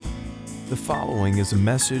The following is a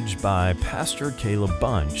message by Pastor Caleb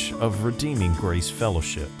Bunch of Redeeming Grace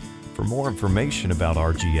Fellowship. For more information about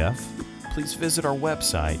RGF, please visit our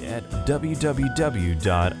website at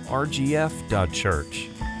www.rgf.church.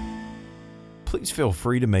 Please feel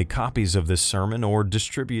free to make copies of this sermon or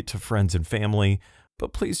distribute to friends and family,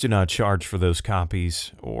 but please do not charge for those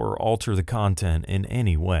copies or alter the content in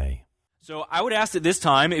any way. So I would ask at this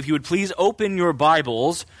time if you would please open your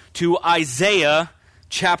Bibles to Isaiah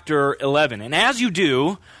chapter 11. And as you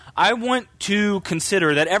do, I want to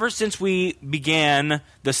consider that ever since we began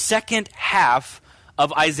the second half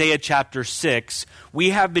of Isaiah chapter 6, we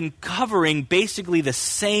have been covering basically the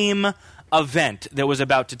same event that was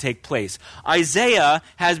about to take place. Isaiah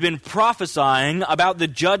has been prophesying about the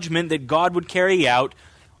judgment that God would carry out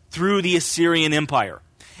through the Assyrian Empire.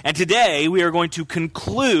 And today we are going to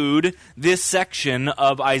conclude this section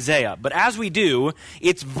of Isaiah. But as we do,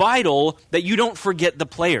 it's vital that you don't forget the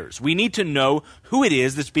players. We need to know who it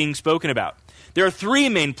is that's being spoken about. There are three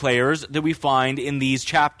main players that we find in these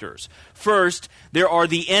chapters. First, there are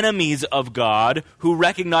the enemies of God who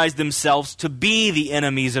recognize themselves to be the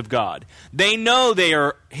enemies of God. They know they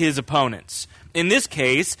are his opponents. In this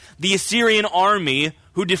case, the Assyrian army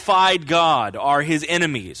who defied God are his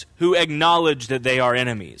enemies, who acknowledge that they are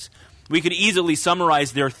enemies. We could easily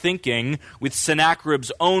summarize their thinking with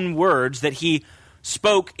Sennacherib's own words that he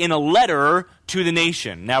spoke in a letter to the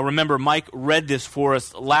nation. Now remember, Mike read this for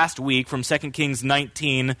us last week from 2 Kings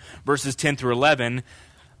 19, verses 10 through 11.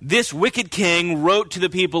 This wicked king wrote to the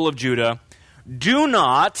people of Judah, "Do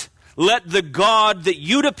not let the God that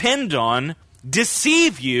you depend on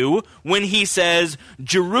deceive you when he says,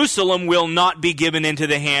 Jerusalem will not be given into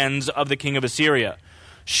the hands of the king of Assyria.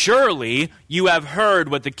 Surely you have heard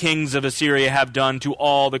what the kings of Assyria have done to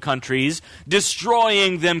all the countries,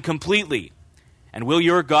 destroying them completely. And will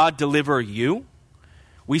your God deliver you?"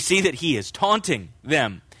 We see that he is taunting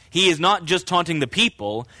them. He is not just taunting the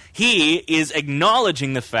people, he is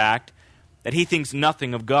acknowledging the fact that he thinks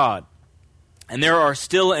nothing of God. And there are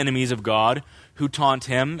still enemies of God who taunt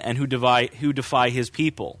him and who defy his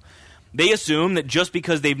people. They assume that just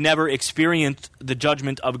because they've never experienced the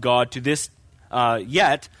judgment of God to this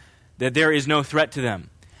yet, that there is no threat to them.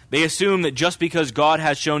 They assume that just because God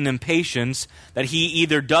has shown them patience, that he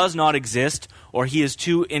either does not exist or he is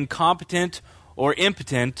too incompetent or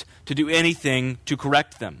impotent to do anything to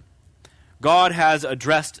correct them. God has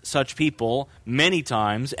addressed such people many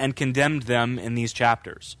times and condemned them in these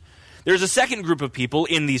chapters. There's a second group of people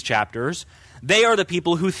in these chapters. They are the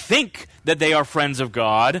people who think that they are friends of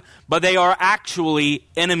God, but they are actually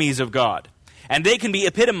enemies of God. And they can be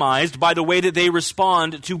epitomized by the way that they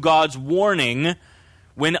respond to God's warning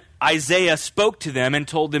when Isaiah spoke to them and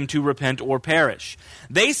told them to repent or perish.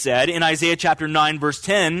 They said in Isaiah chapter 9, verse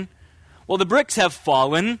 10, "Well, the bricks have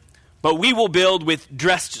fallen, but we will build with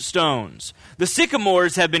dressed stones. The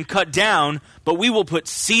sycamores have been cut down, but we will put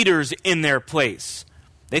cedars in their place."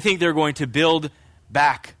 They think they're going to build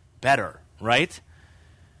back better, right?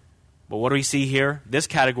 But what do we see here? This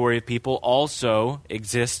category of people also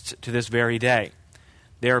exists to this very day.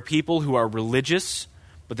 There are people who are religious,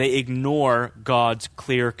 but they ignore God's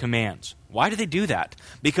clear commands. Why do they do that?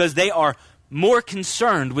 Because they are more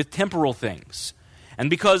concerned with temporal things, and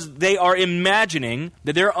because they are imagining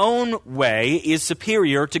that their own way is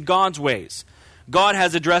superior to God's ways. God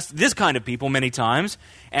has addressed this kind of people many times,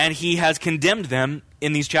 and he has condemned them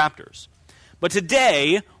in these chapters. But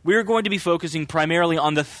today, we're going to be focusing primarily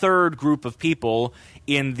on the third group of people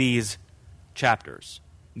in these chapters.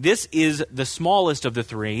 This is the smallest of the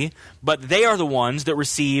three, but they are the ones that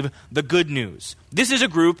receive the good news. This is a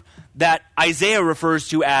group that Isaiah refers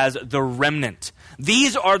to as the remnant.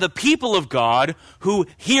 These are the people of God who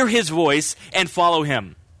hear his voice and follow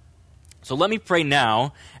him. So let me pray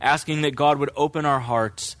now, asking that God would open our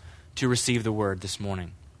hearts to receive the word this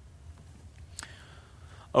morning.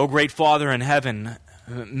 O great Father in heaven,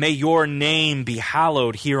 may your name be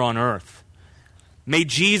hallowed here on earth. May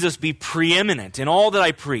Jesus be preeminent in all that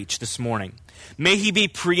I preach this morning. May he be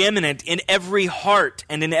preeminent in every heart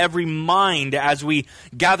and in every mind as we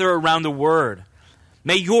gather around the word.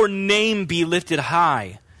 May your name be lifted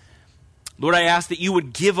high. Lord, I ask that you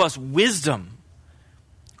would give us wisdom.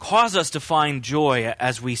 Cause us to find joy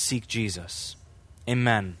as we seek Jesus.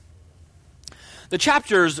 Amen. The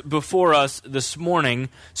chapters before us this morning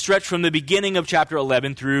stretch from the beginning of chapter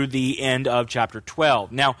 11 through the end of chapter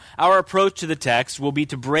 12. Now, our approach to the text will be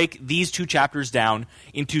to break these two chapters down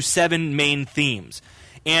into 7 main themes.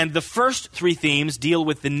 And the first 3 themes deal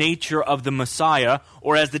with the nature of the Messiah,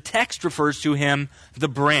 or as the text refers to him, the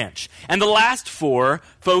branch. And the last 4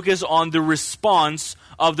 focus on the response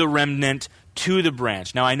of the remnant to the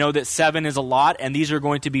branch. Now, I know that 7 is a lot, and these are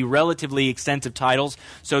going to be relatively extensive titles,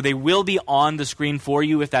 so they will be on the screen for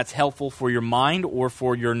you if that's helpful for your mind or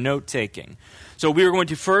for your note-taking. So we are going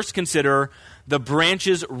to first consider the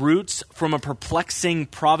branch's roots from a perplexing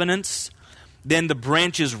provenance, then the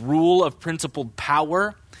branch's rule of principled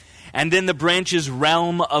power, and then the branch's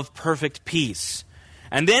realm of perfect peace.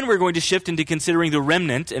 And then we're going to shift into considering the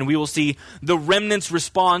remnant, and we will see the remnant's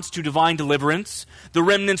response to divine deliverance, the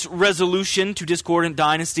remnant's resolution to discordant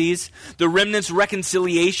dynasties, the remnant's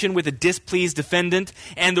reconciliation with a displeased defendant,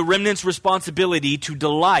 and the remnant's responsibility to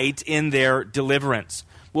delight in their deliverance.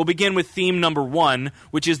 We'll begin with theme number 1,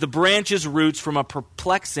 which is the branch's roots from a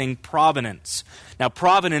perplexing provenance. Now,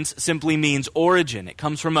 provenance simply means origin. It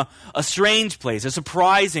comes from a strange place, a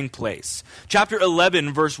surprising place. Chapter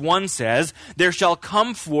 11, verse 1 says, "There shall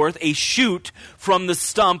come forth a shoot from the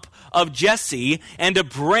stump of Jesse, and a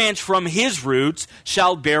branch from his roots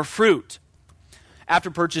shall bear fruit." After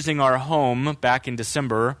purchasing our home back in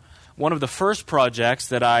December, one of the first projects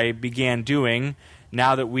that I began doing,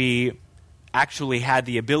 now that we actually had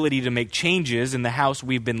the ability to make changes in the house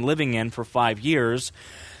we've been living in for 5 years,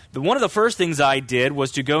 one of the first things I did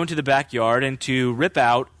was to go into the backyard and to rip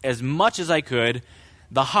out, as much as I could,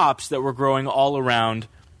 the hops that were growing all around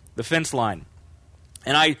the fence line.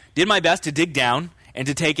 And I did my best to dig down and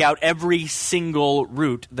to take out every single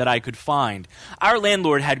root that I could find. Our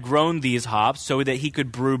landlord had grown these hops so that he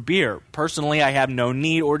could brew beer. Personally, I have no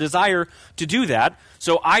need or desire to do that,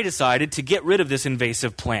 so I decided to get rid of this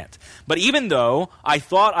invasive plant. But even though I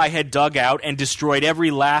thought I had dug out and destroyed every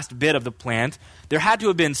last bit of the plant, there had to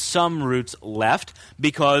have been some roots left,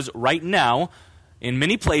 because right now, in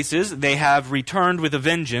many places, they have returned with a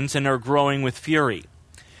vengeance and are growing with fury.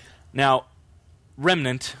 Now,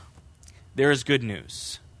 remnant, there is good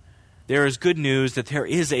news. There is good news that there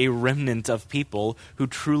is a remnant of people who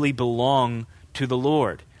truly belong to the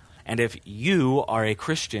Lord. And if you are a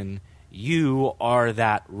Christian, you are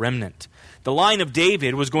that remnant. The line of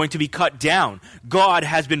David was going to be cut down. God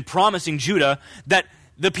has been promising Judah that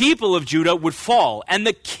the people of Judah would fall, and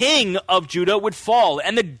the king of Judah would fall,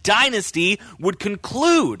 and the dynasty would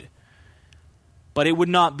conclude. But it would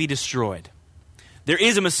not be destroyed. There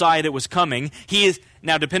is a Messiah that was coming. He is,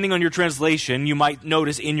 now depending on your translation, you might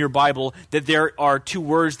notice in your Bible that there are 2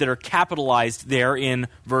 words that are capitalized there in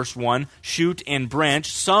verse 1, shoot and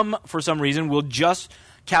branch. Some, for some reason, will just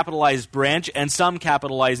capitalize branch, and some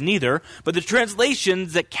capitalize neither. But the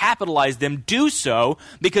translations that capitalize them do so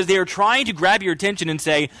because they are trying to grab your attention and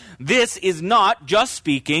say, this is not just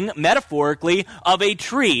speaking metaphorically of a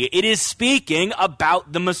tree. It is speaking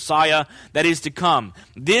about the Messiah that is to come.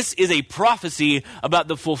 This is a prophecy about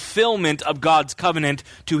the fulfillment of God's covenant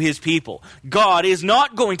to his people. God is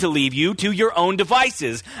not going to leave you to your own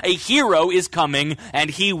devices. A hero is coming,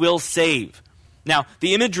 and he will save. Now,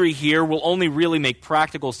 the imagery here will only really make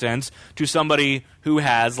practical sense to somebody who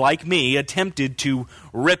has, like me, attempted to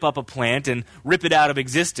rip up a plant and rip it out of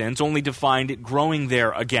existence only to find it growing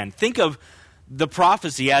there again. Think of the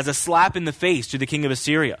prophecy as a slap in the face to the king of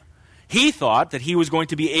Assyria. He thought that he was going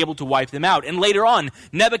to be able to wipe them out. And later on,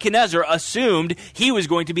 Nebuchadnezzar assumed he was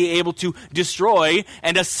going to be able to destroy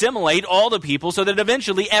and assimilate all the people so that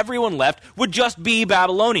eventually everyone left would just be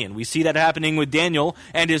Babylonian. We see that happening with Daniel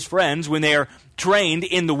and his friends when they are trained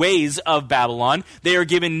in the ways of Babylon. They are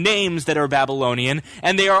given names that are Babylonian,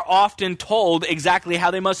 and they are often told exactly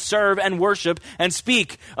how they must serve and worship and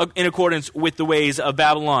speak in accordance with the ways of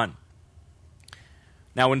Babylon.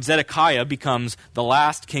 Now, when Zedekiah becomes the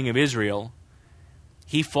last king of Israel,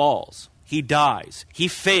 he falls, he dies, he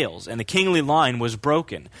fails, and the kingly line was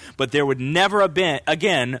broken. But there would never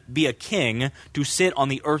again be a king to sit on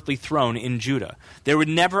the earthly throne in Judah. There would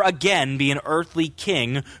never again be an earthly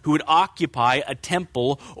king who would occupy a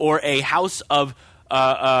temple or a house of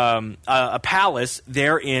a palace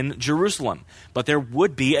there in Jerusalem. But there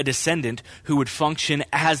would be a descendant who would function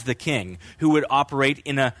as the king, who would operate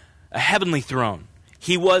in a heavenly throne.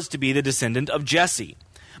 He was to be the descendant of Jesse.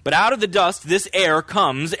 But out of the dust, this heir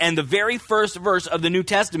comes, and the very first verse of the New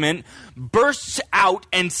Testament bursts out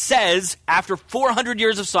and says, after 400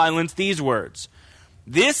 years of silence, these words: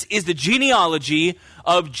 "This is the genealogy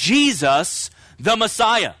of Jesus, the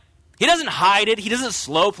Messiah." He doesn't hide it. He doesn't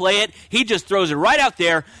slow play it. He just throws it right out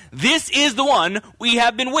there. This is the one we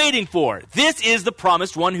have been waiting for. This is the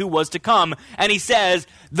promised one who was to come. And he says,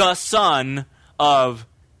 the son of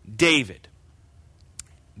David.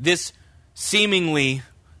 This seemingly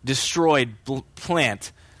destroyed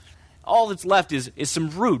plant, all that's left is some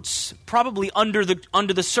roots, probably under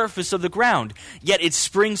the surface of the ground. Yet it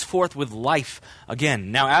springs forth with life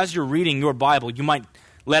again. Now, as you're reading your Bible, you might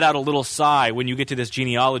let out a little sigh when you get to this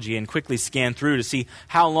genealogy and quickly scan through to see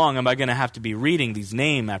how long am I going to have to be reading these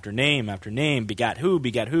name after name after name, begat who,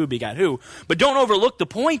 begat who, begat who. But don't overlook the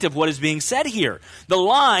point of what is being said here. The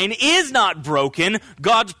line is not broken.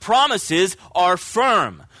 God's promises are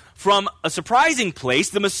firm. From a surprising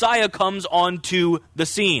place, the Messiah comes onto the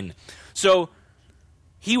scene. So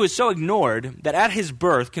he was so ignored that at his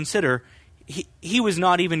birth, consider, he was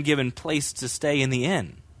not even given place to stay in the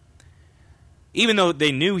inn. Even though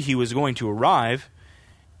they knew he was going to arrive,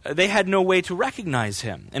 they had no way to recognize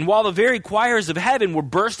him. And while the very choirs of heaven were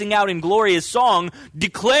bursting out in glorious song,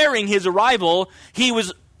 declaring his arrival, he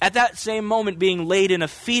was at that same moment being laid in a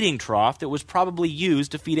feeding trough that was probably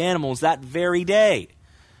used to feed animals that very day.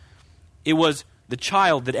 It was the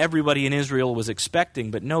child that everybody in Israel was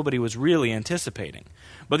expecting, but nobody was really anticipating.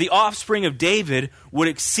 But the offspring of David would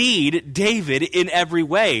exceed David in every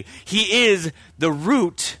way. He is the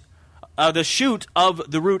shoot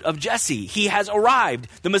of the root of Jesse. He has arrived.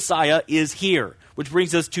 The Messiah is here. Which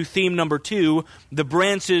brings us to theme number 2, the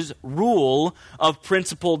branch's rule of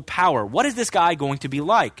principled power. What is this guy going to be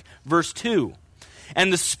like? Verse 2.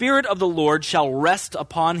 And the Spirit of the Lord shall rest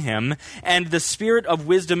upon him, and the Spirit of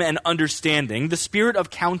wisdom and understanding, the Spirit of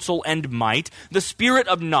counsel and might, the Spirit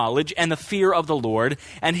of knowledge and the fear of the Lord,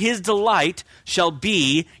 and his delight shall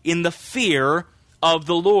be in the fear of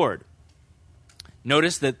the Lord.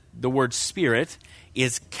 Notice that the word Spirit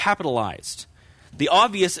is capitalized. The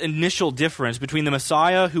obvious initial difference between the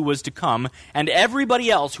Messiah who was to come and everybody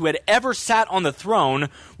else who had ever sat on the throne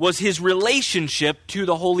was his relationship to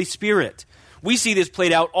the Holy Spirit. We see this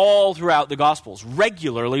played out all throughout the Gospels.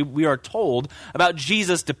 Regularly, we are told about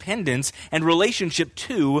Jesus' dependence and relationship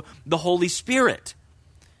to the Holy Spirit.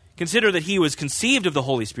 Consider that he was conceived of the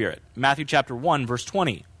Holy Spirit. Matthew chapter 1, verse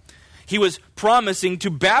 20. He was promising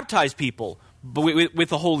to baptize people with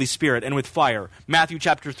the Holy Spirit and with fire. Matthew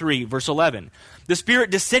chapter 3, verse 11. The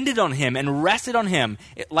Spirit descended on him and rested on him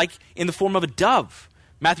like in the form of a dove.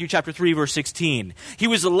 Matthew chapter 3, verse 16. He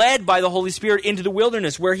was led by the Holy Spirit into the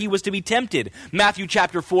wilderness where he was to be tempted. Matthew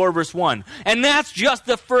chapter 4, verse 1. And that's just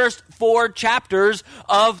the first 4 chapters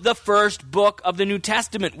of the first book of the New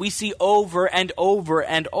Testament. We see over and over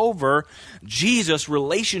and over Jesus'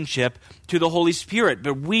 relationship to the Holy Spirit.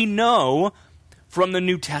 But we know from the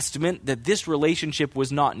New Testament that this relationship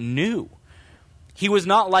was not new. He was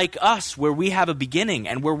not like us, where we have a beginning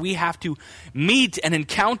and where we have to meet and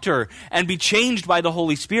encounter and be changed by the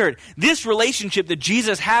Holy Spirit. This relationship that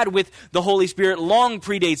Jesus had with the Holy Spirit long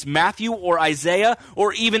predates Matthew or Isaiah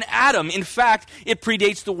or even Adam. In fact, it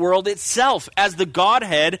predates the world itself, as the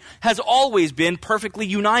Godhead has always been perfectly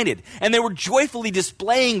united. And they were joyfully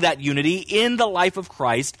displaying that unity in the life of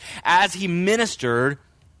Christ as he ministered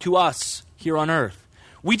to us here on earth.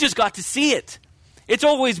 We just got to see it. It's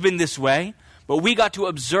always been this way. But we got to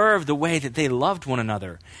observe the way that they loved one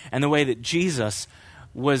another and the way that Jesus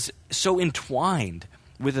was so entwined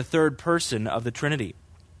with the third person of the Trinity.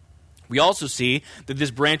 We also see that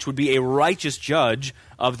this branch would be a righteous judge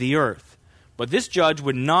of the earth. But this judge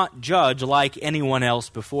would not judge like anyone else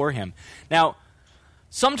before him. Now,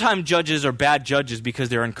 sometimes judges are bad judges because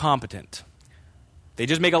they're incompetent. They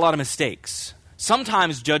just make a lot of mistakes.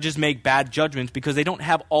 Sometimes judges make bad judgments because they don't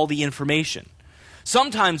have all the information.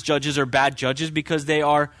 Sometimes judges are bad judges because they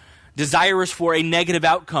are desirous for a negative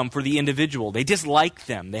outcome for the individual. They dislike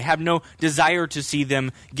them. They have no desire to see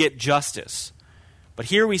them get justice. But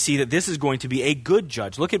here we see that this is going to be a good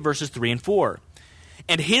judge. Look at verses 3 and 4.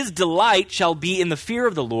 And his delight shall be in the fear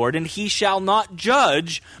of the Lord, and he shall not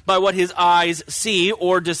judge by what his eyes see,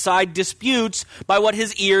 or decide disputes by what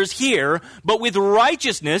his ears hear, but with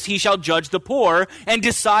righteousness he shall judge the poor, and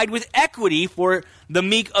decide with equity for the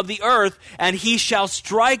meek of the earth, and he shall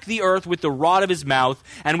strike the earth with the rod of his mouth,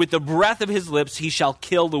 and with the breath of his lips he shall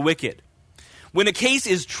kill the wicked. When a case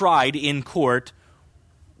is tried in court,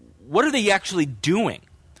 what are they actually doing?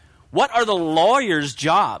 What are the lawyers'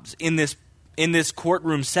 jobs in this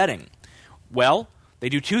courtroom setting? Well, they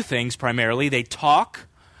do 2 things primarily. They talk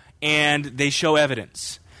and they show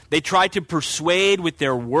evidence. They try to persuade with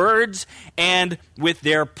their words and with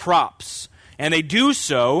their props. And they do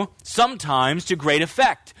so sometimes to great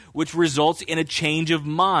effect, which results in a change of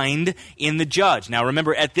mind in the judge. Now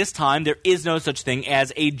remember, at this time, there is no such thing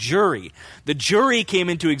as a jury. The jury came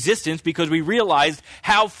into existence because we realized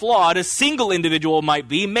how flawed a single individual might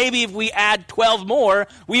be. Maybe if we add 12 more,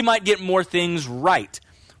 we might get more things right.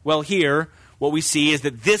 Well, here, what we see is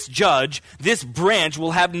that this judge, this branch,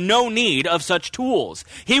 will have no need of such tools.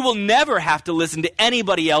 He will never have to listen to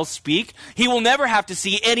anybody else speak. He will never have to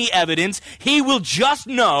see any evidence. He will just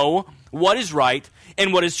know what is right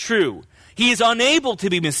and what is true. He is unable to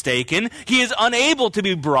be mistaken. He is unable to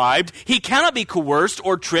be bribed. He cannot be coerced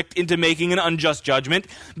or tricked into making an unjust judgment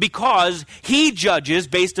because he judges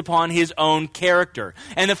based upon his own character.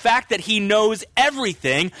 And the fact that he knows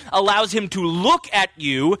everything allows him to look at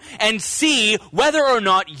you and see whether or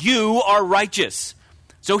not you are righteous.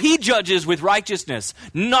 So he judges with righteousness,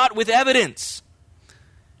 not with evidence.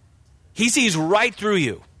 He sees right through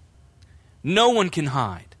you. No one can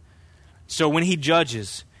hide. So when he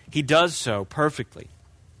judges, he does so perfectly.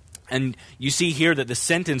 And you see here that the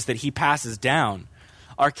sentence that he passes down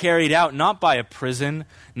are carried out not by a prison,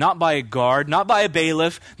 not by a guard, not by a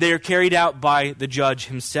bailiff. They are carried out by the judge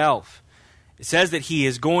himself. It says that he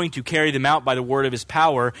is going to carry them out by the word of his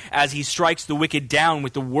power as he strikes the wicked down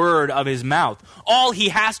with the word of his mouth. All he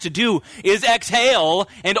has to do is exhale,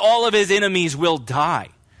 and all of his enemies will die.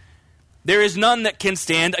 There is none that can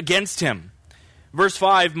stand against him. Verse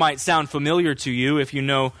 5 might sound familiar to you if you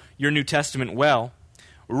know your New Testament well.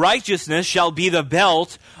 Righteousness shall be the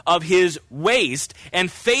belt of his waist,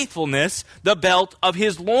 and faithfulness the belt of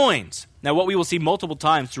his loins. Now, what we will see multiple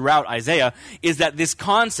times throughout Isaiah is that this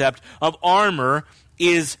concept of armor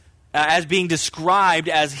is, as being described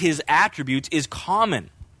as his attributes, is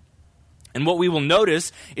common. And what we will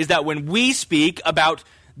notice is that when we speak about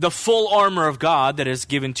the full armor of God that is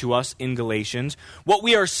given to us in Galatians, what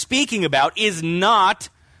we are speaking about is not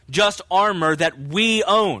just armor that we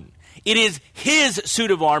own. It is his suit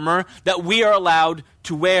of armor that we are allowed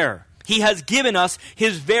to wear. He has given us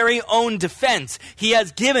his very own defense. He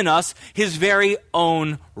has given us his very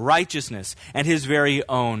own righteousness and his very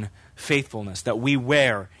own faithfulness that we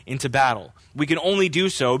wear into battle. We can only do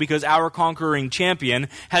so because our conquering champion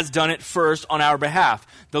has done it first on our behalf.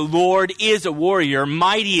 The Lord is a warrior,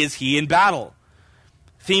 mighty is he in battle.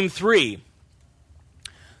 Theme 3,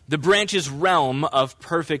 the branch's realm of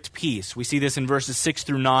perfect peace. We see this in verses 6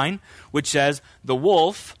 through 9, which says, the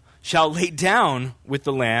wolf shall lay down with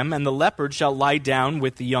the lamb, and the leopard shall lie down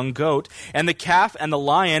with the young goat, and the calf and the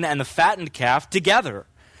lion and the fattened calf together.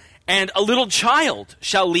 And a little child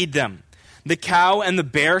shall lead them. The cow and the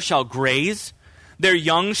bear shall graze. Their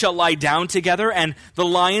young shall lie down together, and the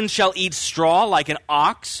lion shall eat straw like an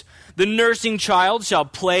ox. The nursing child shall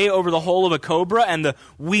play over the hole of a cobra, and the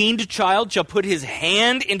weaned child shall put his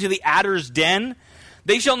hand into the adder's den.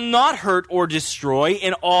 They shall not hurt or destroy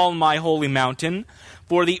in all my holy mountain,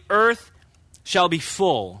 for the earth shall be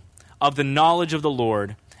full of the knowledge of the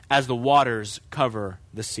Lord as the waters cover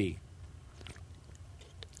the sea.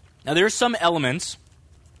 Now there are some elements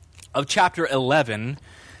of chapter 11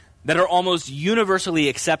 that are almost universally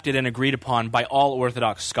accepted and agreed upon by all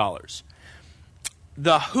Orthodox scholars.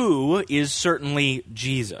 The who is certainly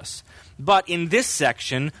Jesus. But in this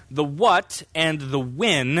section, the what and the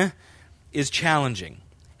when is challenging.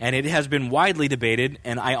 And it has been widely debated,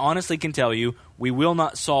 and I honestly can tell you, we will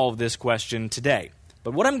not solve this question today.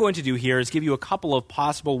 But what I'm going to do here is give you a couple of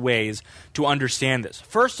possible ways to understand this.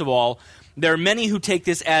 First of all, there are many who take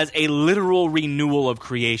this as a literal renewal of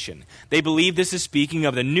creation. They believe this is speaking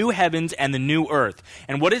of the new heavens and the new earth.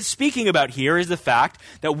 And what it's speaking about here is the fact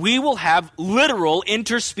that we will have literal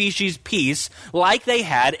interspecies peace like they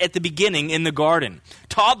had at the beginning in the garden.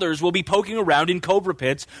 Toddlers will be poking around in cobra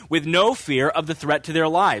pits with no fear of the threat to their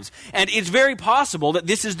lives. And it's very possible that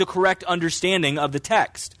this is the correct understanding of the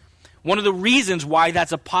text. One of the reasons why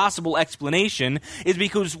that's a possible explanation is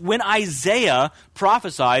because when Isaiah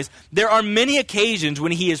prophesies, there are many occasions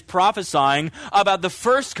when he is prophesying about the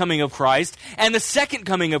first coming of Christ and the second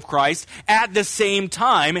coming of Christ at the same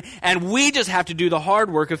time, and we just have to do the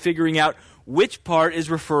hard work of figuring out which part is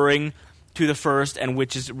referring to the first and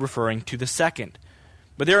which is referring to the second.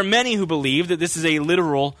 But there are many who believe that this is a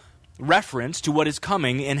literal reference to what is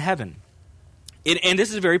coming in heaven. And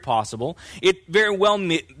this is very possible. It very well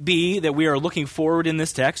may be that we are looking forward in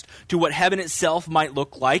this text to what heaven itself might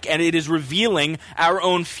look like, and it is revealing our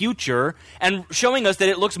own future and showing us that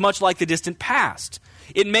it looks much like the distant past.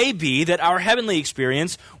 It may be that our heavenly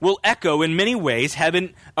experience will echo in many ways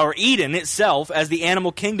heaven or Eden itself, as the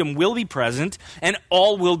animal kingdom will be present and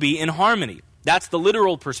all will be in harmony. That's the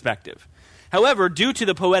literal perspective. However, due to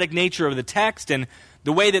the poetic nature of the text and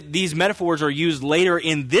the way that these metaphors are used later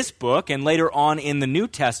in this book and later on in the New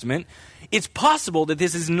Testament, it's possible that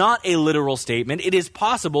this is not a literal statement. It is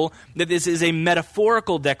possible that this is a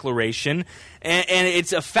metaphorical declaration, and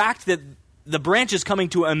it's a fact that the branch is coming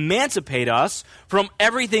to emancipate us from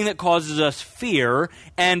everything that causes us fear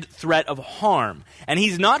and threat of harm. And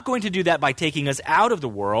he's not going to do that by taking us out of the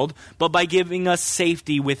world, but by giving us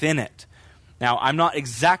safety within it. Now, I'm not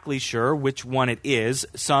exactly sure which one it is.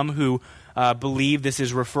 Some who believe this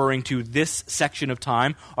is referring to this section of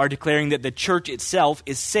time are declaring that the church itself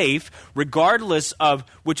is safe, regardless of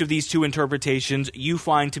which of these two interpretations you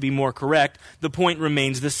find to be more correct. The point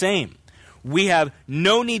remains the same. We have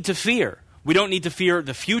no need to fear. We don't need to fear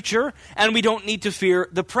the future, and we don't need to fear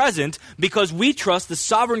the present, because we trust the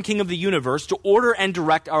sovereign King of the universe to order and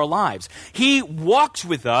direct our lives. He walks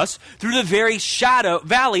with us through the very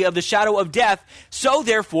valley of the shadow of death, so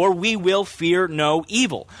therefore we will fear no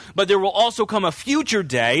evil. But there will also come a future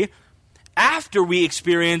day after we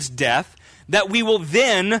experience death that we will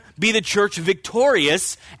then be the church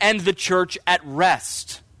victorious and the church at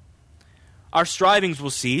rest. Our strivings will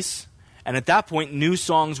cease, and at that point new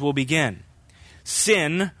songs will begin.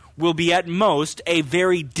 Sin will be at most a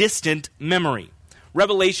very distant memory.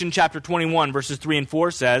 Revelation chapter 21 verses 3 and 4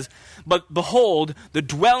 says, "But behold, the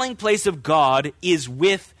dwelling place of God is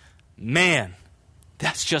with man."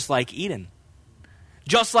 That's just like Eden.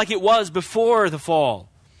 Just like it was before the fall.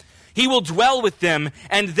 He will dwell with them,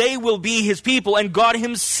 and they will be his people, and God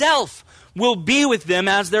himself will be with them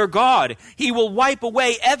as their God. He will wipe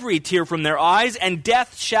away every tear from their eyes, and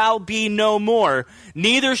death shall be no more.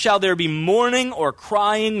 Neither shall there be mourning or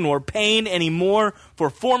crying nor pain any more, for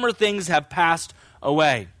former things have passed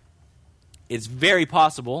away. It's very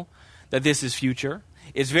possible that this is future.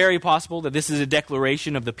 It's very possible that this is a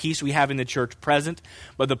declaration of the peace we have in the church present.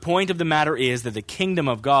 But the point of the matter is that the kingdom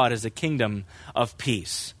of God is a kingdom of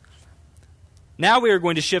peace. Now we are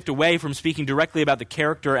going to shift away from speaking directly about the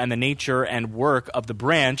character and the nature and work of the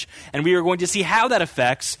branch, and we are going to see how that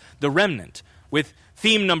affects the remnant with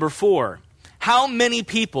theme number 4. How many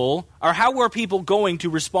people, or how are people going to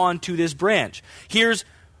respond to this branch? Here's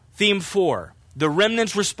theme 4, the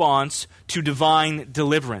remnant's response to divine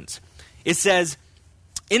deliverance. It says,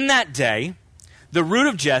 "In that day, the root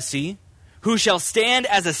of Jesse, who shall stand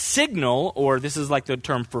as a signal," or this is like the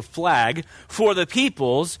term for flag, "for the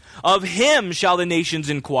peoples, of him shall the nations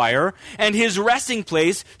inquire, and his resting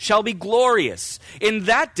place shall be glorious. In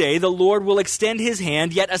that day the Lord will extend his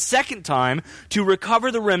hand yet a second time to recover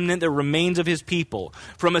the remnant that remains of his people,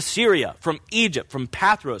 from Assyria, from Egypt, from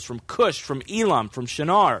Pathros, from Cush, from Elam, from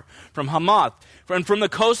Shinar, from Hamath, and from the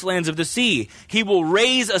coastlands of the sea. He will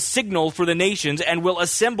raise a signal for the nations, and will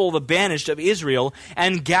assemble the banished of Israel,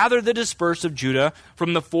 and gather the dispersed of Judah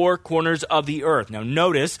from the four corners of the earth." Now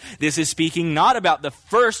notice, this is speaking not about the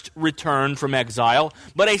first return from exile,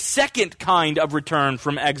 but a second kind of return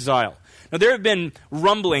from exile. Now there have been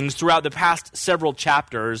rumblings throughout the past several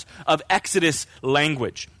chapters of Exodus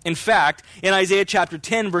language. In fact, in Isaiah chapter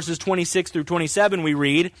 10, verses 26 through 27, we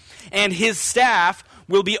read, "And his staff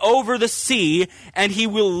will be over the sea, and he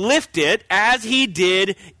will lift it as he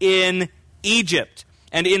did in Egypt.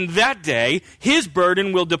 And in that day, his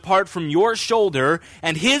burden will depart from your shoulder,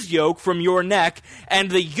 and his yoke from your neck,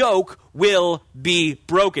 and the yoke will be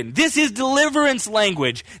broken." This is deliverance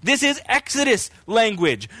language. This is Exodus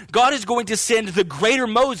language. God is going to send the greater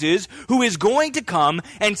Moses, who is going to come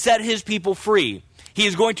and set his people free. He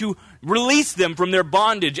is going to release them from their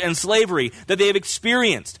bondage and slavery that they have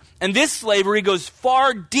experienced. And this slavery goes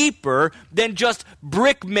far deeper than just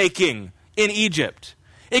brick making in Egypt.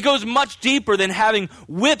 It goes much deeper than having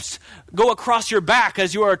whips go across your back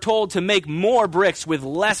as you are told to make more bricks with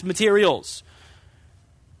less materials.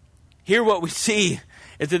 Here what we see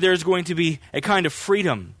is that there's going to be a kind of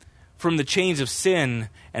freedom from the chains of sin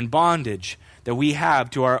and bondage that we have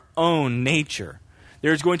to our own nature.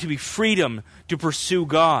 There's going to be freedom to pursue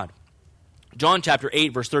God. John chapter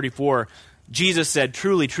 8, verse 34, Jesus said,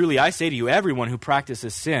 "Truly, truly, I say to you, everyone who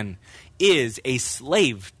practices sin is a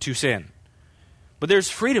slave to sin." But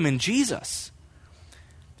there's freedom in Jesus.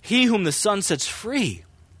 He whom the Son sets free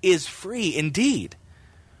is free indeed.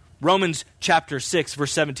 Romans chapter 6,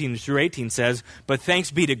 verse 17 through 18 says, "But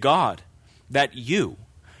thanks be to God that you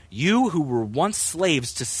who were once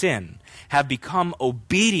slaves to sin, have become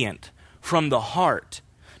obedient from the heart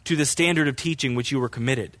to the standard of teaching which you were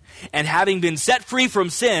committed. And having been set free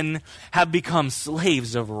from sin, have become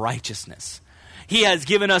slaves of righteousness." He has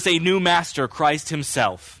given us a new master, Christ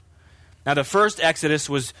himself. Now the first Exodus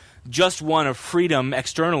was just one of freedom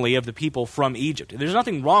externally of the people from Egypt. There's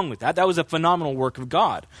nothing wrong with that. That was a phenomenal work of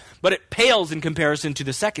God. But it pales in comparison to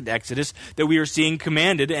the second Exodus that we are seeing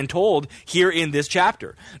commanded and told here in this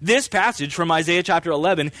chapter. This passage from Isaiah chapter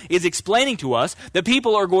 11 is explaining to us that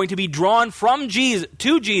people are going to be drawn from Jesus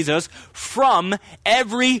to Jesus from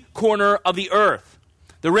every corner of the earth.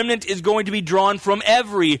 The remnant is going to be drawn from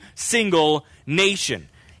every single nation.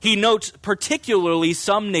 He notes particularly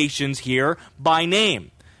some nations here by name.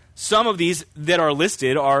 Some of these that are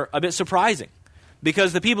listed are a bit surprising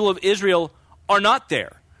because the people of Israel are not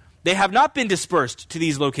there. They have not been dispersed to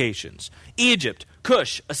these locations: Egypt,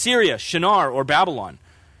 Cush, Assyria, Shinar, or Babylon.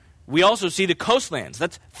 We also see the coastlands.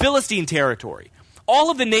 That's Philistine territory. All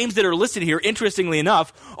of the names that are listed here, interestingly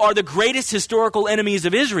enough, are the greatest historical enemies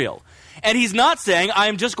of Israel. And he's not saying, I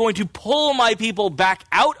am just going to pull my people back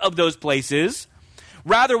out of those places.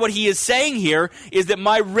 Rather, what he is saying here is that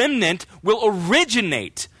my remnant will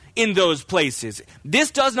originate in those places.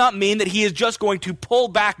 This does not mean that he is just going to pull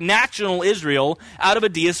back national Israel out of a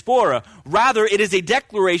diaspora. Rather, it is a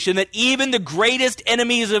declaration that even the greatest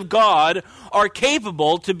enemies of God are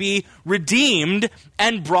capable to be redeemed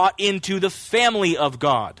and brought into the family of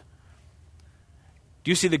God.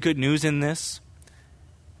 Do you see the good news in this?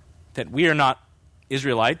 That we are not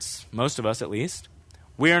Israelites, most of us at least.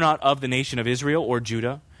 We are not of the nation of Israel or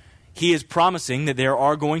Judah. He is promising that there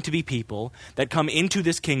are going to be people that come into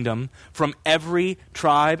this kingdom from every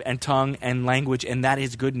tribe and tongue and language, and that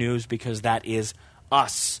is good news because that is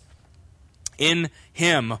us. In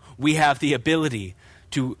him, we have the ability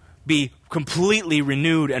to be completely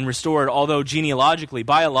renewed and restored, although genealogically,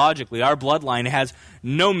 biologically, our bloodline has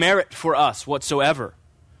no merit for us whatsoever.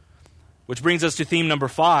 Which brings us to theme number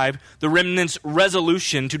 5, the remnant's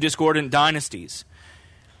resolution to discordant dynasties.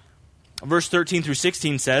 Verse 13 through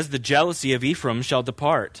 16 says, the jealousy of Ephraim shall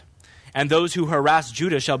depart, and those who harass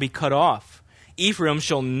Judah shall be cut off. Ephraim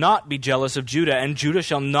shall not be jealous of Judah, and Judah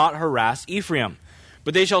shall not harass Ephraim.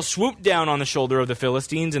 But they shall swoop down on the shoulder of the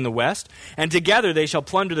Philistines in the west, and together they shall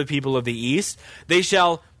plunder the people of the east. They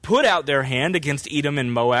shall put out their hand against Edom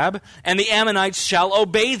and Moab, and the Ammonites shall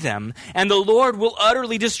obey them. And the Lord will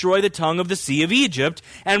utterly destroy the tongue of the sea of Egypt,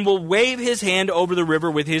 and will wave his hand over the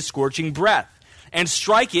river with his scorching breath, and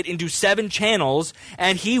strike it into 7 channels,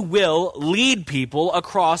 and he will lead people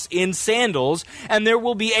across in sandals, and there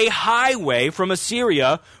will be a highway from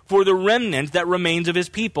Assyria for the remnant that remains of his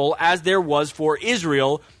people, as there was for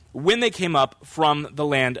Israel when they came up from the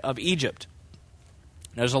land of Egypt.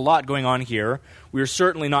 There's a lot going on here. We're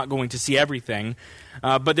certainly not going to see everything,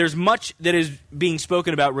 but there's much that is being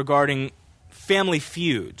spoken about regarding family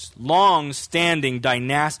feuds, long-standing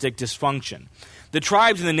dynastic dysfunction. The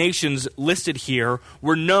tribes and the nations listed here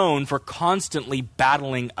were known for constantly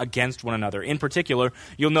battling against one another. In particular,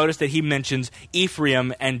 you'll notice that he mentions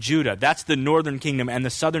Ephraim and Judah. That's the northern kingdom and the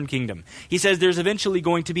southern kingdom. He says there's eventually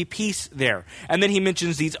going to be peace there. And then he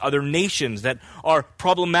mentions these other nations that are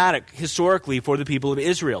problematic historically for the people of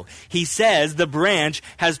Israel. He says the branch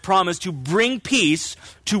has promised to bring peace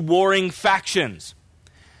to warring factions.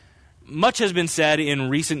 Much has been said in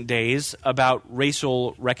recent days about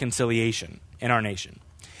racial reconciliation in our nation.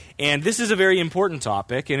 And this is a very important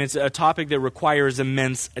topic, and it's a topic that requires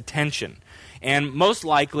immense attention. And most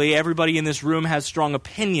likely, everybody in this room has strong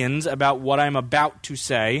opinions about what I'm about to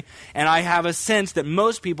say, and I have a sense that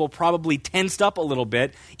most people probably tensed up a little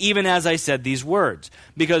bit, even as I said these words.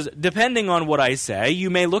 Because depending on what I say,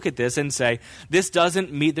 you may look at this and say, this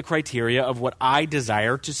doesn't meet the criteria of what I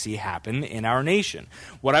desire to see happen in our nation.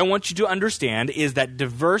 What I want you to understand is that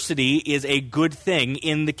diversity is a good thing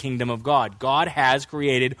in the kingdom of God. God has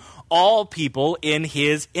created all people in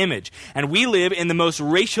his image. And we live in the most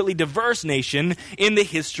racially diverse nation in the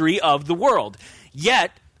history of the world.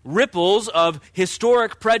 Yet, ripples of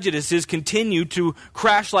historic prejudices continue to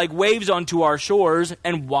crash like waves onto our shores.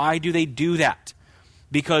 And why do they do that?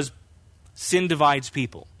 Because sin divides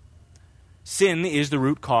people. Sin is the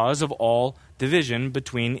root cause of all division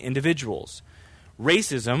between individuals.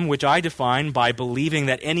 Racism, which I define by believing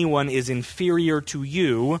that anyone is inferior to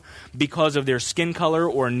you because of their skin color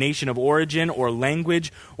or nation of origin or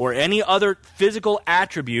language or any other physical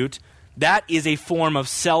attribute, that is a form of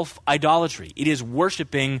self-idolatry. It is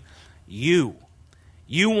worshiping you.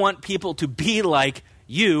 You want people to be like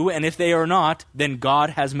you, and if they are not, then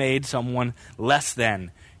God has made someone less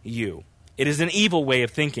than you. It is an evil way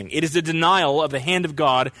of thinking. It is a denial of the hand of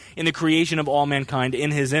God in the creation of all mankind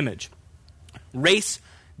in his image. Race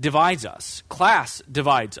divides us. Class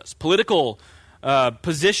divides us. Political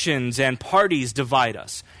positions and parties divide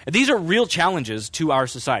us. These are real challenges to our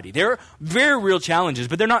society. They're very real challenges,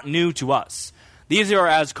 but they're not new to us. These are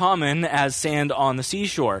as common as sand on the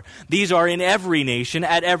seashore. These are in every nation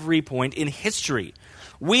at every point in history.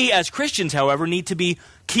 We as Christians, however, need to be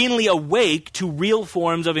keenly awake to real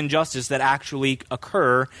forms of injustice that actually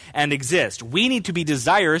occur and exist. We need to be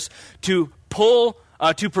desirous to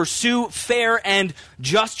pursue fair and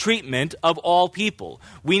just treatment of all people.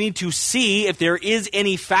 We need to see if there is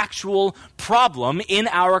any factual problem in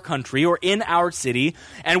our country or in our city,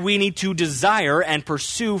 and we need to desire and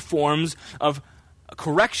pursue forms of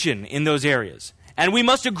correction in those areas. And we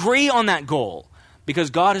must agree on that goal,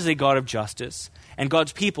 because God is a God of justice, and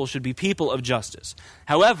God's people should be people of justice.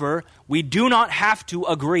 However, we do not have to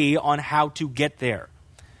agree on how to get there.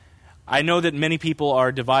 I know that many people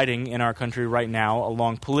are dividing in our country right now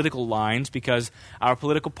along political lines because our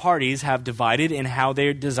political parties have divided in how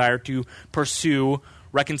they desire to pursue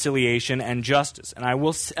reconciliation and justice. And I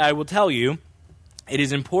will tell you, it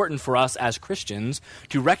is important for us as Christians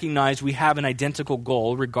to recognize we have an identical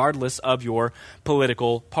goal regardless of your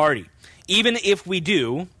political party. Even if we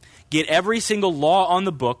do get every single law on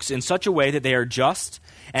the books in such a way that they are just,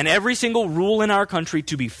 and every single rule in our country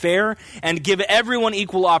to be fair, and give everyone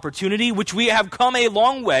equal opportunity, which we have come a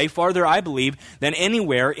long way, farther, I believe, than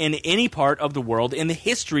anywhere in any part of the world, in the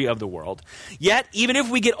history of the world. Yet, even if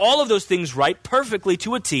we get all of those things right perfectly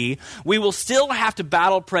to a T, we will still have to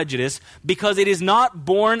battle prejudice because it is not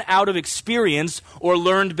born out of experience or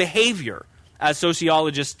learned behavior, as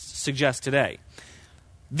sociologists suggest today.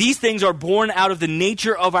 These things are born out of the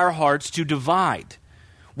nature of our hearts to divide.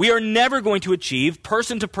 We are never going to achieve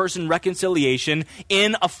person-to-person reconciliation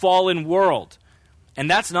in a fallen world. And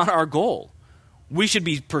that's not our goal. We should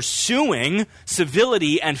be pursuing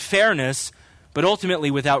civility and fairness, but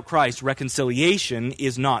ultimately without Christ, reconciliation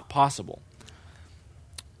is not possible.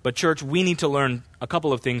 But church, we need to learn a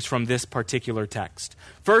couple of things from this particular text.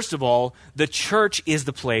 First of all, the church is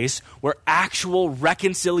the place where actual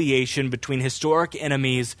reconciliation between historic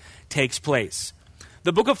enemies takes place.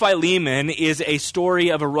 The book of Philemon is a story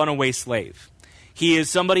of a runaway slave. He is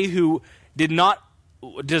somebody who did not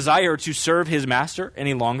desire to serve his master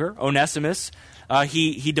any longer, Onesimus.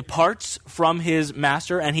 He departs from his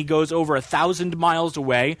master and he goes over 1,000 miles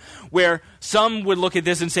away, where some would look at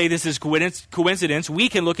this and say this is coincidence. We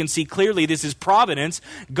can look and see clearly this is providence.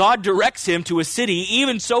 God directs him to a city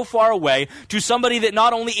even so far away, to somebody that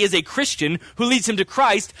not only is a Christian who leads him to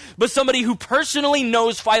Christ, but somebody who personally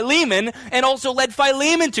knows Philemon and also led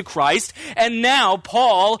Philemon to Christ. And now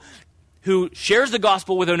Paul, who shares the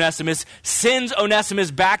gospel with Onesimus, sends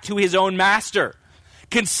Onesimus back to his own master.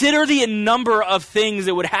 Consider the number of things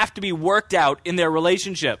that would have to be worked out in their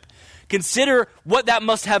relationship. Consider what that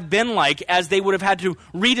must have been like as they would have had to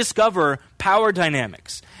rediscover power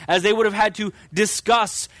dynamics, as they would have had to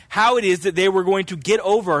discuss how it is that they were going to get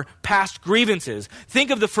over past grievances. Think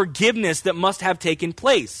of the forgiveness that must have taken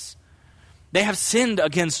place. They have sinned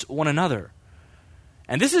against one another.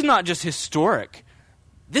 And this is not just historic.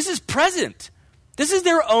 This is present. This is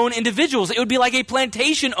their own individuals. It would be like a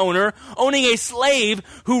plantation owner owning a slave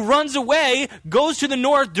who runs away, goes to the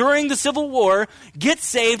north during the Civil War, gets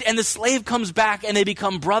saved, and the slave comes back and they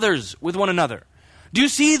become brothers with one another. Do you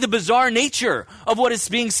see the bizarre nature of what is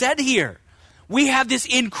being said here? We have this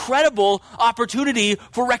incredible opportunity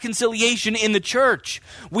for reconciliation in the church.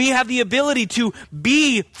 We have the ability to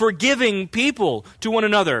be forgiving people to one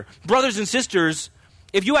another. Brothers and sisters,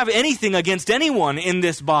 if you have anything against anyone in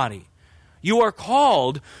this body, you are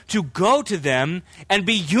called to go to them and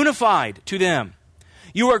be unified to them.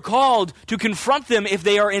 You are called to confront them if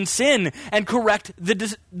they are in sin and correct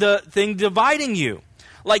the thing dividing you.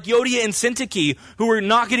 Like Euodia and Syntyche, who were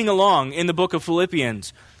not getting along in the book of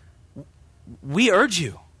Philippians. We urge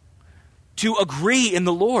you to agree in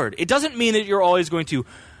the Lord. It doesn't mean that you're always going to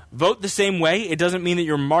vote the same way. It doesn't mean that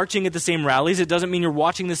you're marching at the same rallies. It doesn't mean you're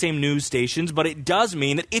watching the same news stations. But it does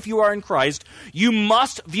mean that if you are in Christ, you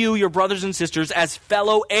must view your brothers and sisters as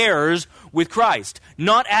fellow heirs with Christ,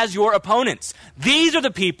 not as your opponents. These are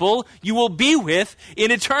the people you will be with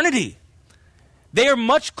in eternity. They are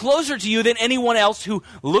much closer to you than anyone else who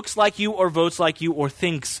looks like you or votes like you or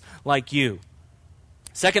thinks like you.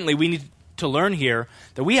 Secondly, we need to learn here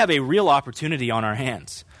that we have a real opportunity on our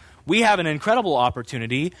hands. We have an incredible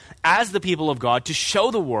opportunity as the people of God to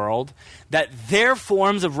show the world that their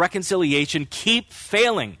forms of reconciliation keep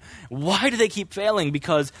failing. Why do they keep failing?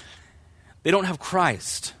 Because they don't have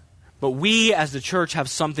Christ. But we as the church have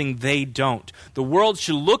something they don't. The world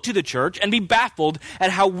should look to the church and be baffled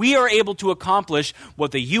at how we are able to accomplish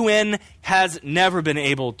what the UN has never been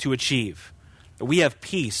able to achieve. That we have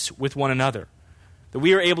peace with one another. That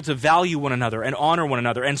we are able to value one another and honor one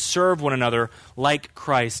another and serve one another like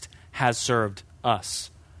Christ has served us.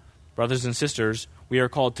 Brothers and sisters, we are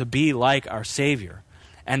called to be like our Savior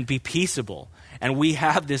and be peaceable. And we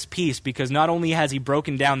have this peace because not only has He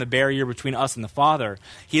broken down the barrier between us and the Father,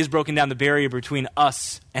 He has broken down the barrier between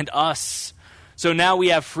us and us. So now we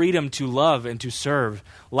have freedom to love and to serve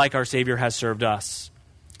like our Savior has served us.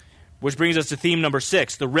 Which brings us to theme number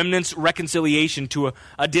 6, the remnant's reconciliation to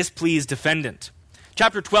a displeased defendant.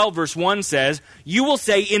 Chapter 12, verse 1 says, "You will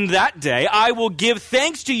say in that day, I will give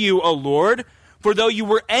thanks to you, O Lord, for though you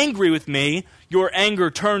were angry with me, your anger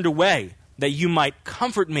turned away, that you might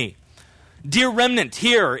comfort me." Dear remnant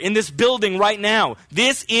here in this building right now,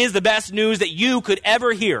 this is the best news that you could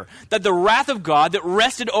ever hear. That the wrath of God that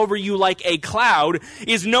rested over you like a cloud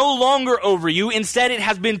is no longer over you. Instead, it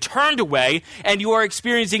has been turned away, and you are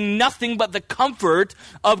experiencing nothing but the comfort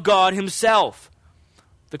of God himself.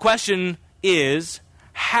 The question is,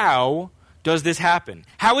 how does this happen?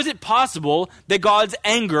 How is it possible that God's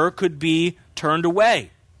anger could be turned away?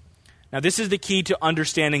 Now, this is the key to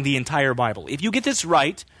understanding the entire Bible. If you get this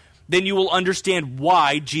right, then you will understand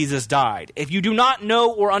why Jesus died. If you do not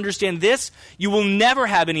know or understand this, you will never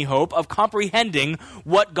have any hope of comprehending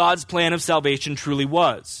what God's plan of salvation truly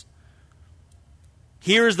was.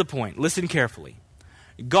 Here is the point. Listen carefully.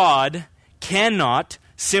 God cannot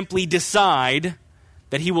simply decide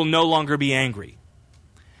that he will no longer be angry.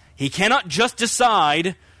 He cannot just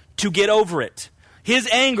decide to get over it. His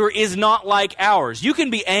anger is not like ours. You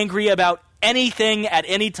can be angry about anything at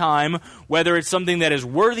any time, whether it's something that is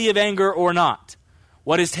worthy of anger or not.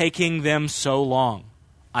 What is taking them so long?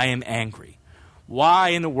 I am angry. Why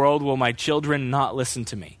in the world will my children not listen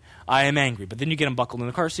to me? I am angry. But then you get them buckled in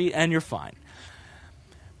the car seat and you're fine.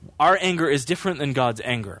 Our anger is different than God's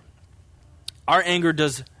anger. Our anger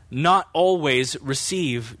does not always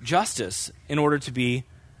receive justice in order to be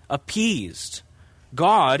appeased.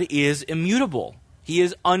 God is immutable. He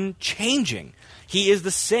is unchanging. He is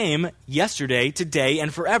the same yesterday, today,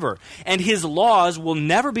 and forever. And his laws will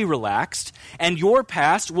never be relaxed, and your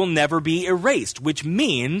past will never be erased, which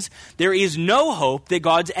means there is no hope that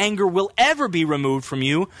God's anger will ever be removed from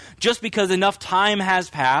you just because enough time has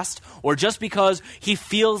passed, or just because he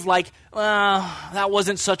feels like, that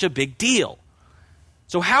wasn't such a big deal.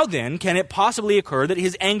 So how then can it possibly occur that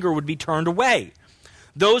his anger would be turned away?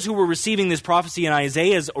 Those who were receiving this prophecy in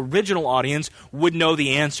Isaiah's original audience would know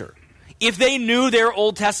the answer. If they knew their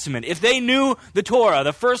Old Testament, if they knew the Torah,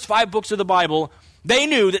 the first 5 books of the Bible, they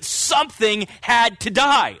knew that something had to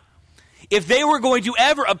die. If they were going to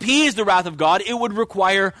ever appease the wrath of God, it would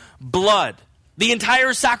require blood. The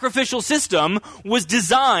entire sacrificial system was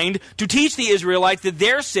designed to teach the Israelites that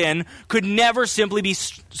their sin could never simply be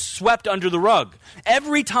swept under the rug.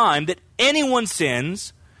 Every time that anyone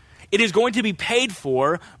sins, it is going to be paid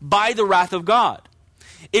for by the wrath of God.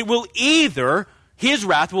 His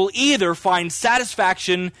wrath will either find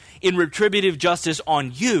satisfaction in retributive justice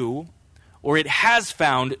on you, or it has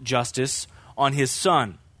found justice on his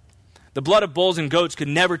Son. The blood of bulls and goats could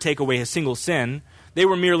never take away a single sin. They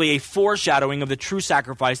were merely a foreshadowing of the true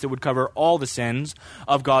sacrifice that would cover all the sins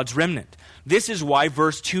of God's remnant. This is why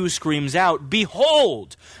verse 2 screams out,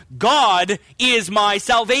 "Behold, God is my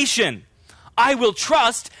salvation. I will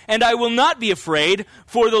trust and I will not be afraid,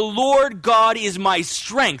 for the Lord God is my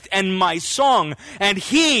strength and my song, and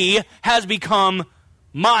he has become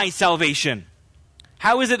my salvation."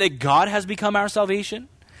 How is it that God has become our salvation?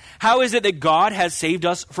 How is it that God has saved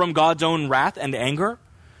us from God's own wrath and anger?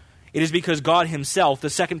 It is because God himself, the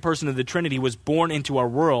second person of the Trinity, was born into our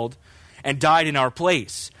world and died in our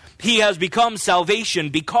place. He has become salvation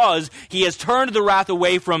because he has turned the wrath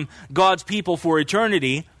away from God's people for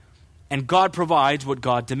eternity, and God provides what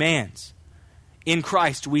God demands. In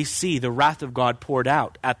Christ, we see the wrath of God poured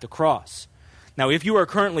out at the cross. Now, if you are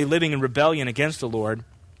currently living in rebellion against the Lord,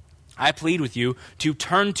 I plead with you to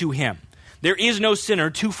turn to him. There is no sinner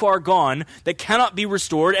too far gone that cannot be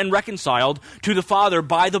restored and reconciled to the Father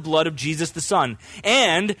by the blood of Jesus the Son.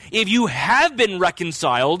 And if you have been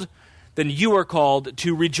reconciled, then you are called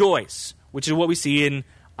to rejoice, which is what we see in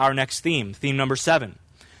our next theme number 7.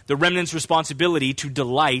 The remnant's responsibility to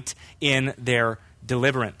delight in their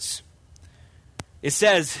deliverance. It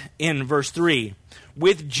says in verse 3,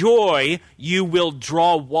 "With joy you will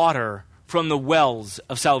draw water from the wells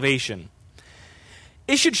of salvation."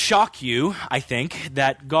 It should shock you, I think,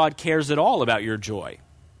 that God cares at all about your joy.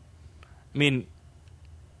 I mean,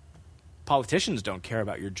 politicians don't care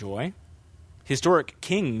about your joy. Historic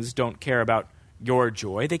kings don't care about your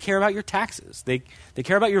joy. They care about your taxes. They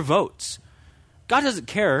care about your votes. God doesn't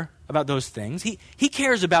care about those things. He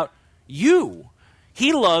cares about you.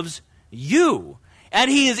 He loves you.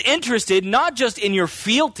 And he is interested not just in your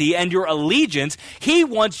fealty and your allegiance. He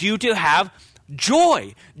wants you to have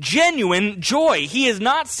joy, genuine joy. He is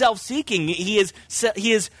not self-seeking. He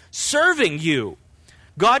is serving you.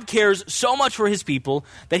 God cares so much for his people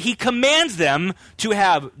that he commands them to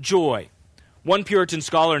have joy. One Puritan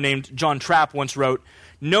scholar named John Trapp once wrote,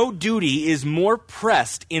 "No duty is more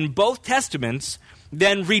pressed in both Testaments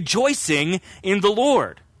than rejoicing in the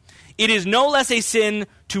Lord. It is no less a sin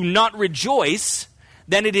to not rejoice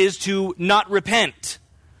than it is to not repent."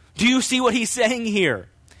 Do you see what he's saying here?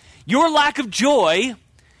 Your lack of joy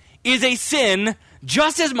is a sin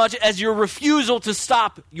just as much as your refusal to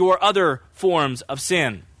stop your other forms of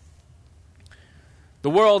sin. The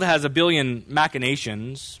world has a billion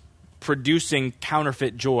machinations producing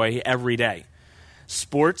counterfeit joy every day.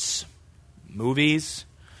 Sports, movies,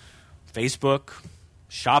 Facebook,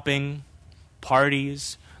 shopping,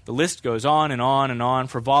 parties, the list goes on and on and on.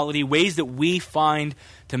 Frivolity, ways that we find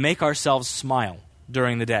to make ourselves smile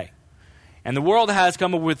during the day. And the world has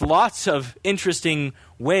come up with lots of interesting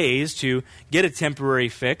ways to get a temporary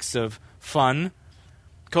fix of fun.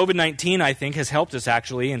 COVID-19, I think, has helped us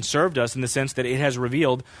actually and served us in the sense that it has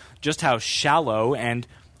revealed just how shallow and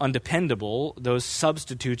undependable those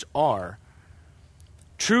substitutes are.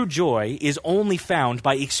 True joy is only found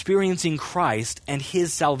by experiencing Christ and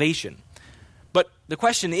his salvation. But the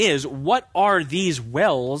question is, what are these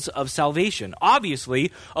wells of salvation?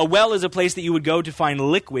 Obviously, a well is a place that you would go to find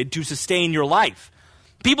liquid to sustain your life.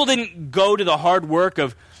 People didn't go to the hard work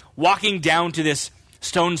of walking down to this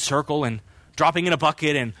stone circle and dropping in a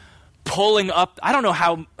bucket and pulling up. I don't know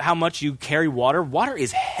how much you carry water. Water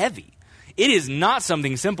is heavy. It is not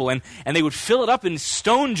something simple. And they would fill it up in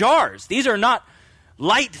stone jars. These are not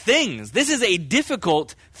light things. This is a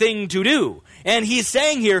difficult thing to do. And he's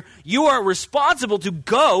saying here, you are responsible to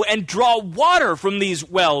go and draw water from these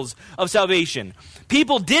wells of salvation.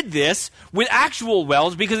 People did this with actual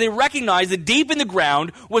wells because they recognized that deep in the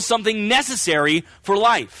ground was something necessary for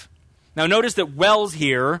life. Now notice that wells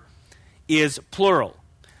here is plural.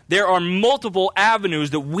 There are multiple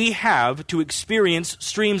avenues that we have to experience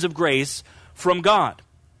streams of grace from God.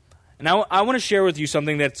 Now I want to share with you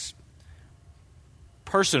something that's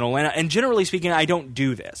personal, and generally speaking, I don't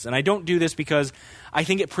do this. And I don't do this because I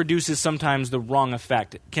think it produces sometimes the wrong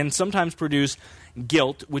effect. It can sometimes produce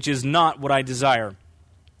guilt, which is not what I desire.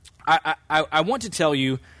 I want to tell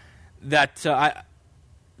you that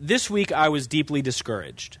this week I was deeply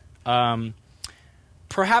discouraged.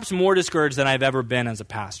 Perhaps more discouraged than I've ever been as a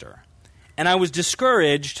pastor. And I was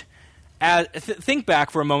discouraged, think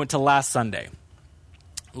back for a moment to last Sunday.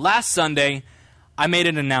 Last Sunday, I made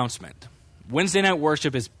an announcement. Wednesday night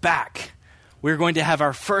worship is back. We're going to have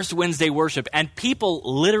our first Wednesday worship, and people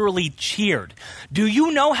literally cheered. Do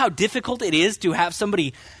you know how difficult it is to have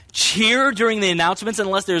somebody cheer during the announcements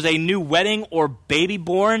unless there's a new wedding or baby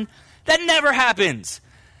born? That never happens.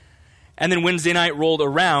 And then Wednesday night rolled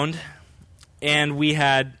around, and we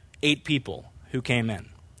had 8 people who came in.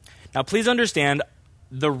 Now, please understand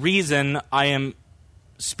the reason I am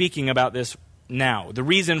speaking about this now, the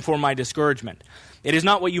reason for my discouragement. It is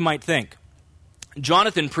not what you might think.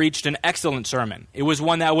 Jonathan preached an excellent sermon. It was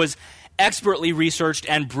one that was expertly researched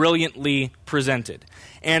and brilliantly presented.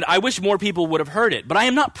 And I wish more people would have heard it. But I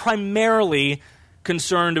am not primarily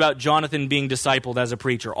concerned about Jonathan being discipled as a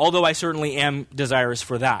preacher, although I certainly am desirous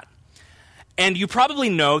for that. And you probably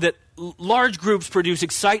know that large groups produce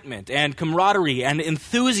excitement and camaraderie and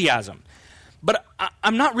enthusiasm. But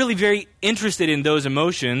I'm not really very interested in those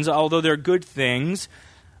emotions, although they're good things.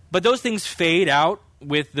 But those things fade out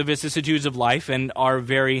with the vicissitudes of life and are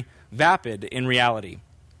very vapid in reality.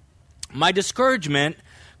 My discouragement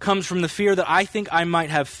comes from the fear that I think I might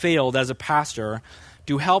have failed as a pastor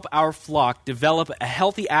to help our flock develop a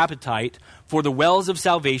healthy appetite for the wells of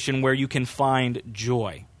salvation where you can find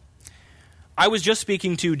joy. I was just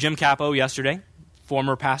speaking to Jim Capo yesterday,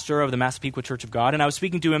 former pastor of the Massapequa Church of God, and I was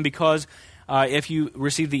speaking to him because if you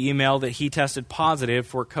received the email that he tested positive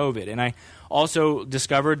for COVID. And I also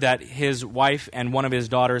discovered that his wife and one of his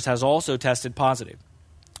daughters has also tested positive.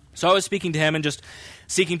 So I was speaking to him and just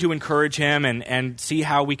seeking to encourage him and see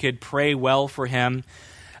how we could pray well for him.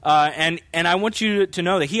 And I want you to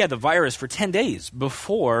know that he had the virus for 10 days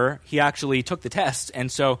before he actually took the test.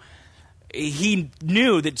 And so he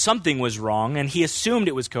knew that something was wrong, and he assumed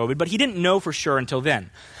it was COVID, but he didn't know for sure until then.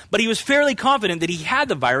 But he was fairly confident that he had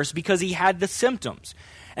the virus because he had the symptoms.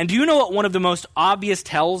 And do you know what one of the most obvious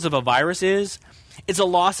tells of a virus is? It's a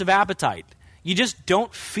loss of appetite. You just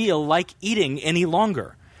don't feel like eating any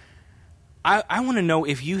longer. I want to know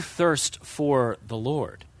if you thirst for the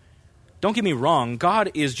Lord. Don't get me wrong,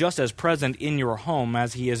 God is just as present in your home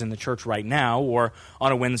as he is in the church right now or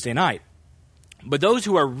on a Wednesday night. But those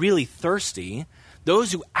who are really thirsty,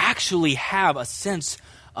 those who actually have a sense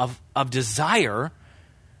of desire,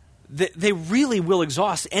 they really will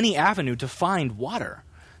exhaust any avenue to find water.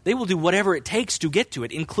 They will do whatever it takes to get to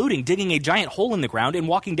it, including digging a giant hole in the ground and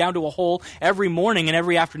walking down to a hole every morning and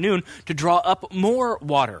every afternoon to draw up more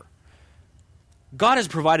water. God has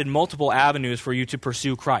provided multiple avenues for you to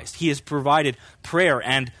pursue Christ. He has provided prayer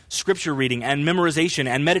and scripture reading and memorization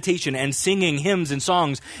and meditation and singing hymns and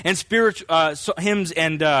songs and hymns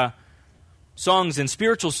and songs and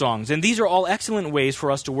spiritual songs. And these are all excellent ways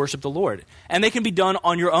for us to worship the Lord. And they can be done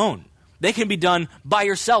on your own. They can be done by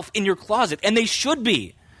yourself in your closet, and they should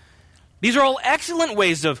be. These are all excellent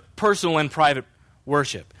ways of personal and private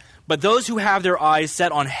worship. But those who have their eyes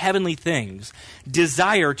set on heavenly things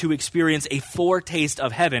desire to experience a foretaste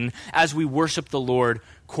of heaven as we worship the Lord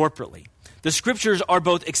corporately. The Scriptures are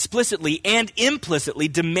both explicitly and implicitly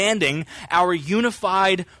demanding our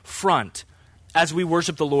unified front as we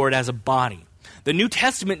worship the Lord as a body. The New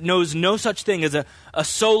Testament knows no such thing as a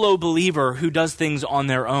solo believer who does things on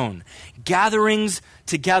their own. Gatherings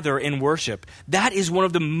together in worship, that is one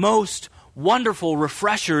of the most wonderful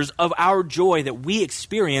refreshers of our joy that we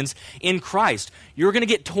experience in Christ. You're going to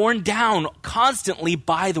get torn down constantly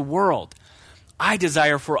by the world. I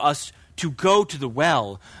desire for us to go to the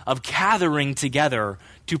well of gathering together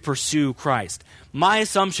to pursue Christ. My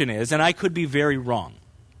assumption is, and I could be very wrong,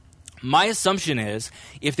 my assumption is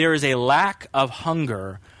if there is a lack of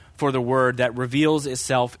hunger for the word that reveals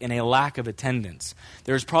itself in a lack of attendance,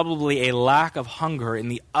 there's probably a lack of hunger in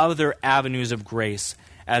the other avenues of grace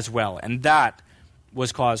as well. And that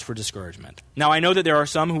was cause for discouragement. Now, I know that there are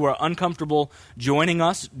some who are uncomfortable joining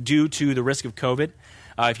us due to the risk of COVID.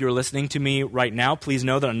 If you're listening to me right now, please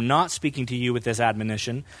know that I'm not speaking to you with this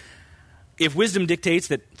admonition. If wisdom dictates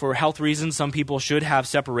that for health reasons some people should have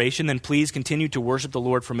separation, then please continue to worship the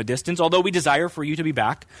Lord from a distance, although we desire for you to be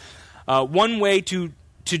back. One way to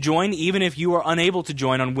join, even if you are unable to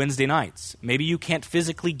join on Wednesday nights, maybe you can't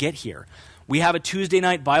physically get here. We have a Tuesday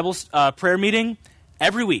night Bible prayer meeting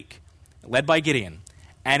every week, led by Gideon,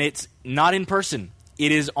 and it's not in person.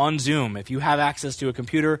 It is on Zoom. If you have access to a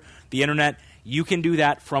computer, the internet, you can do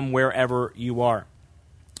that from wherever you are.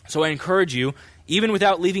 So I encourage you, even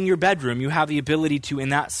without leaving your bedroom, you have the ability to, in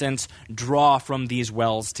that sense, draw from these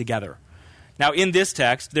wells together. Now, in this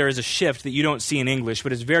text, there is a shift that you don't see in English,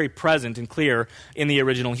 but it's very present and clear in the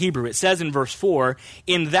original Hebrew. It says in verse 4,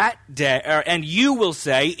 in that day, and you will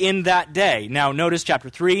say, in that day. Now, notice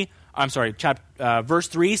verse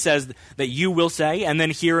 3 says that you will say, and then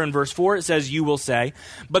here in verse 4 it says you will say.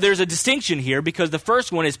 But there's a distinction here because the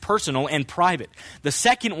first one is personal and private. The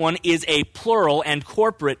second one is a plural and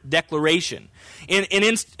corporate declaration. In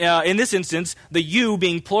this instance, the you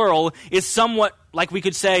being plural is somewhat like we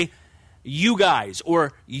could say you guys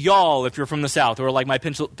or y'all if you're from the South, or like my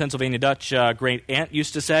Pennsylvania Dutch great aunt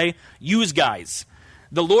used to say, yous guys.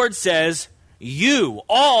 The Lord says, you,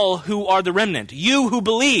 all who are the remnant, you who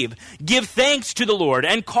believe, give thanks to the Lord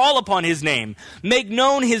and call upon his name. Make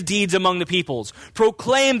known his deeds among the peoples.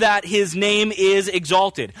 Proclaim that his name is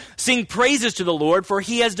exalted. Sing praises to the Lord, for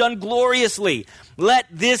he has done gloriously. Let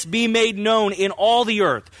this be made known in all the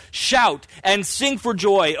earth. Shout and sing for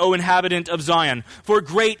joy, O inhabitant of Zion, for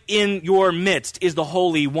great in your midst is the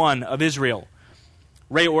Holy One of Israel.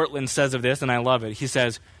 Ray Ortlund says of this, and I love it. He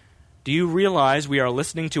says, do you realize we are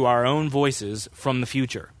listening to our own voices from the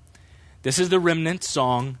future? This is the remnant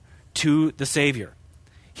song to the Savior.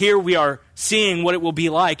 Here we are seeing what it will be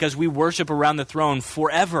like as we worship around the throne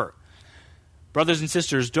forever. Brothers and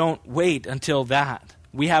sisters, don't wait until that.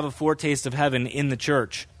 We have a foretaste of heaven in the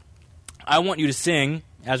church. I want you to sing,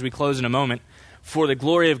 as we close in a moment, for the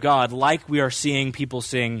glory of God, like we are seeing people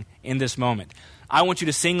sing in this moment. I want you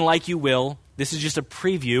to sing like you will. This is just a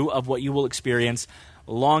preview of what you will experience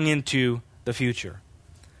long into the future.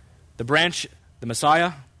 The branch, the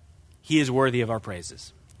Messiah, he is worthy of our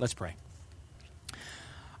praises. Let's pray.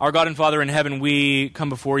 Our God and Father in heaven, we come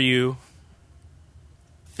before you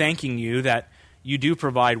thanking you that you do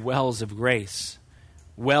provide wells of grace,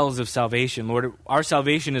 wells of salvation. Lord, our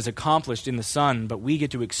salvation is accomplished in the Son, but we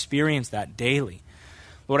get to experience that daily.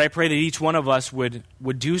 Lord, I pray that each one of us would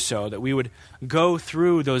do so, that we would go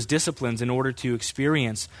through those disciplines in order to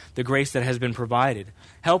experience the grace that has been provided.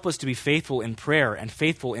 Help us to be faithful in prayer and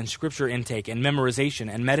faithful in scripture intake and memorization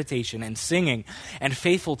and meditation and singing and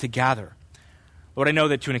faithful to gather. Lord, I know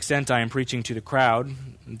that to an extent I am preaching to the crowd,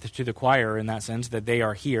 to the choir in that sense, that they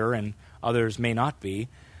are here and others may not be.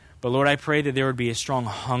 But Lord, I pray that there would be a strong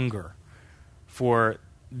hunger for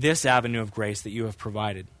this avenue of grace that you have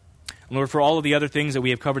provided. Lord, for all of the other things that we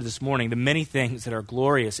have covered this morning, the many things that are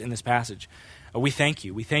glorious in this passage, we thank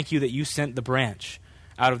you. We thank you that you sent the branch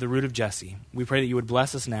out of the root of Jesse. We pray that you would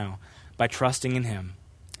bless us now by trusting in him.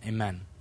 Amen.